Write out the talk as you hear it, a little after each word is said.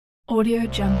Audio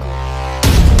Jungle.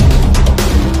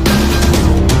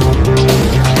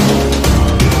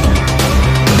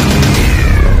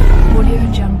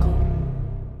 Audio Jungle.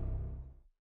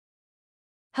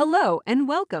 Hello and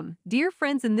welcome, dear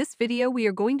friends. In this video we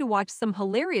are going to watch some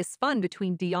hilarious fun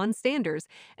between Deion Sanders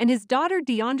and his daughter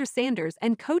Deandra Sanders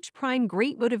and Coach Prime.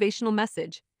 Great motivational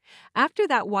message. After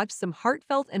that, watch some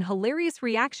heartfelt and hilarious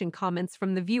reaction comments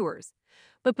from the viewers.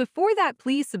 But before that,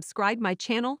 please subscribe my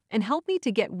channel and help me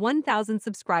to get 1,000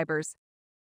 subscribers.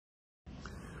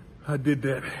 I did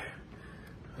that.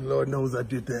 Lord knows I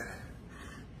did that.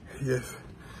 Yes,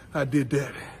 I did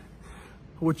that.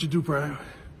 What you do, Prime?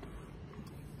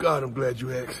 God, I'm glad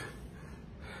you asked.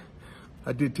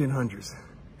 I did 10 hundreds.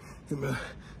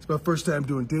 It's my first time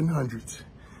doing 10 hundreds.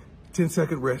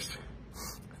 10-second rest.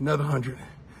 Another 100.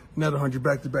 Another 100,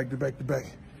 back to back to back to back.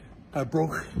 I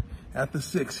broke after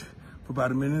 6 for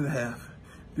about a minute and a half.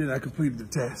 Then I completed the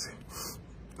task.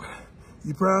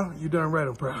 You proud? You darn right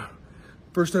I'm proud.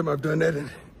 First time I've done that in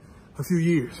a few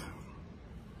years.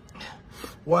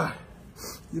 Why?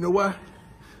 You know why?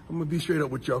 I'm gonna be straight up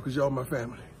with y'all because y'all my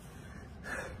family.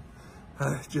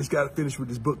 I just got finished with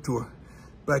this book tour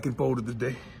back in Boulder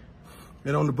today.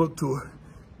 And on the book tour,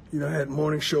 you know, I had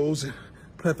morning shows and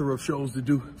plethora of shows to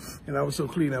do. And I was so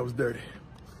clean, I was dirty.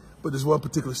 But this one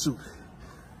particular suit,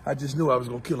 I just knew I was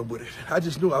gonna kill him with it. I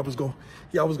just knew y'all was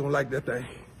gonna like that thing.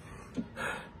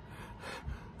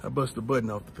 I bust the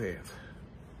button off the pants.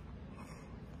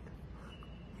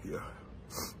 Yeah.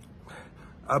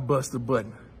 I bust the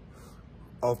button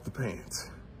off the pants.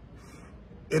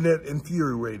 And that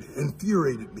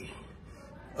infuriated me,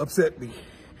 upset me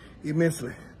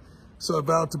immensely. So I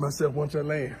vowed to myself once I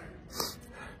land,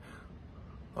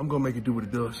 I'm gonna make it do what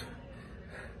it does.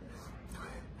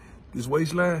 This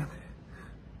waistline,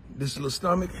 this little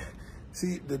stomach,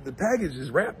 see, the package is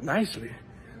wrapped nicely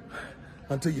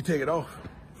until you take it off.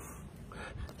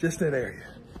 Just that area,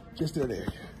 just that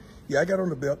area. Yeah, I got on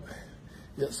the belt.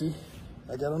 Yeah, see,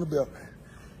 I got on the belt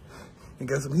and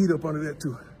got some heat up under that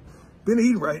too. Been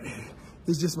eating right.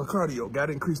 It's just my cardio. Got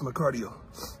to increase my cardio.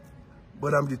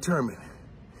 But I'm determined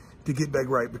to get back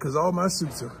right because all my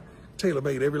suits are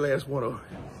tailor-made, every last one of them.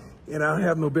 And I don't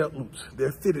have no belt loops.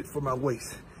 They're fitted for my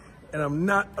waist. And I'm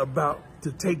not about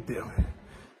to take them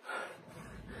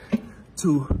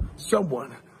to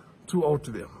someone to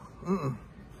alter them.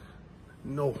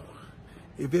 No.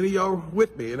 If any of y'all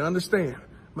with me and understand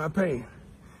my pain,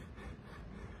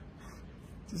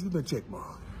 just give me a check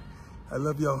mark. I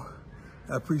love y'all.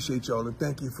 I appreciate y'all, and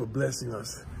thank you for blessing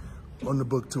us on the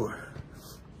book tour.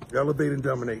 Elevate and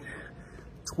dominate.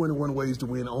 21 ways to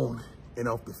win on and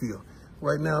off the field.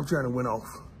 Right now, I'm trying to win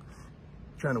off.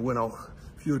 Trying to win off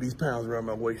a few of these pounds around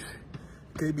my waist.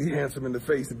 Can't be handsome in the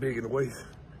face and big in the waist.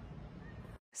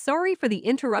 Sorry for the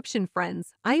interruption,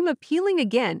 friends. I am appealing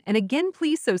again and again.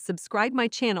 Please subscribe my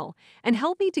channel and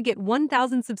help me to get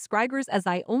 1,000 subscribers as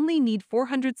I only need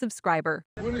 400 subscribers.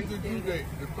 When is the due date?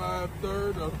 The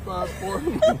 5/3 or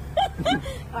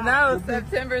 5/4? No,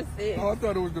 September 6th. Oh, I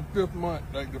thought it was the 5th month,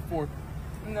 like the 4th.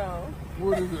 No.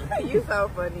 What is it? You so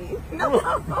funny. No.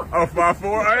 Oh,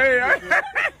 5/4? Hey, I just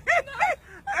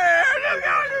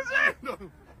got what you said.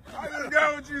 I just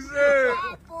got what you said.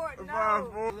 5/4, no. 5/4. I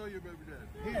love your baby daddy.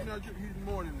 He's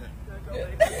more than that.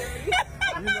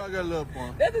 You know I got love for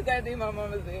him. That's the same thing my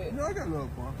mama said. You know I got love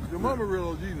for him. Your mama real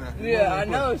OG now. Yeah, I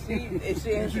know. She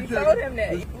told him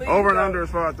that. Please Over and don't. under is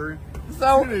 5-3.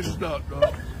 So, You need to stop,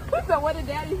 dog. so what did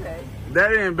Daddy say?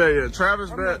 Daddy ain't bet yet.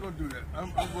 Travis I'm bet. not gonna do that.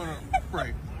 I'm gonna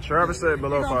pray. Travis said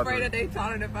below You don't pray that 5-3. they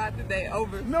taunted about today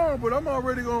over. No, but I'm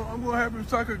gonna have him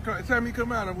soccer. Time he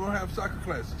come out, I'm gonna have soccer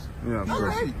classes. Yeah, I'm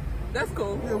sure. Okay. That's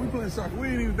cool. Yeah, we playing soccer. We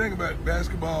ain't even think about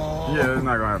basketball. Yeah, it's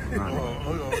not gonna happen.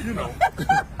 No. You know,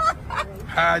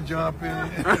 high jumping.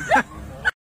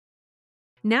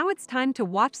 Now it's time to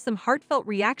watch some heartfelt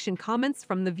reaction comments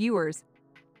from the viewers.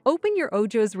 Open your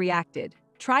Ojo's reacted.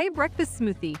 Try a breakfast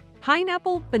smoothie.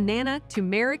 Pineapple, banana,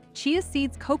 turmeric, chia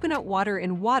seeds, coconut water,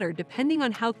 and water depending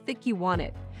on how thick you want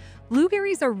it.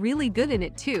 Blueberries are really good in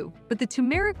it too, but the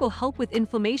turmeric will help with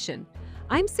inflammation.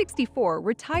 I'm 64,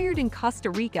 retired in Costa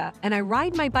Rica, and I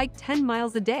ride my bike 10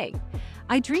 miles a day.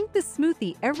 I drink this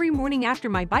smoothie every morning after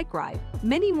my bike ride.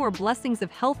 Many more blessings of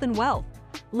health and wealth.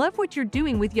 Love what you're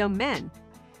doing with young men.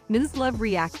 Ms. Love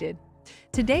reacted.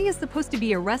 Today is supposed to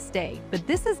be a rest day, but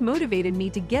this has motivated me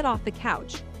to get off the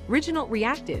couch. Original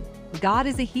reacted. God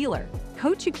is a healer.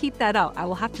 Coach, you keep that up. I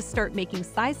will have to start making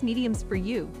size mediums for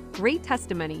you. Great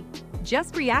testimony.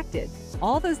 Just reacted.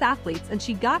 All those athletes and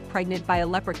she got pregnant by a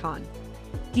leprechaun.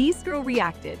 D's girl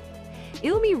reacted.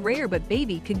 It'll be rare, but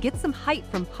baby could get some height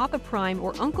from Papa Prime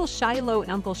or Uncle Shiloh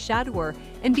and Uncle Shadwar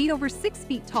and beat over 6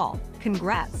 feet tall.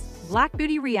 Congrats. Black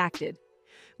Beauty reacted.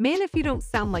 Man, if you don't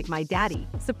sound like my daddy.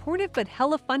 Supportive but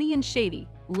hella funny and shady.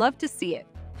 Love to see it.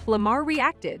 Flamar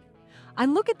reacted. I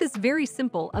look at this very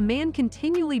simple, a man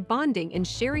continually bonding and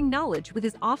sharing knowledge with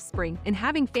his offspring and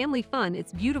having family fun.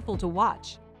 It's beautiful to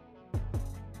watch.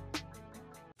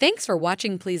 Thanks for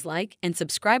watching. Please like and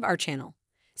subscribe our channel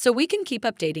so we can keep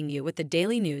updating you with the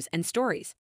daily news and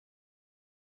stories.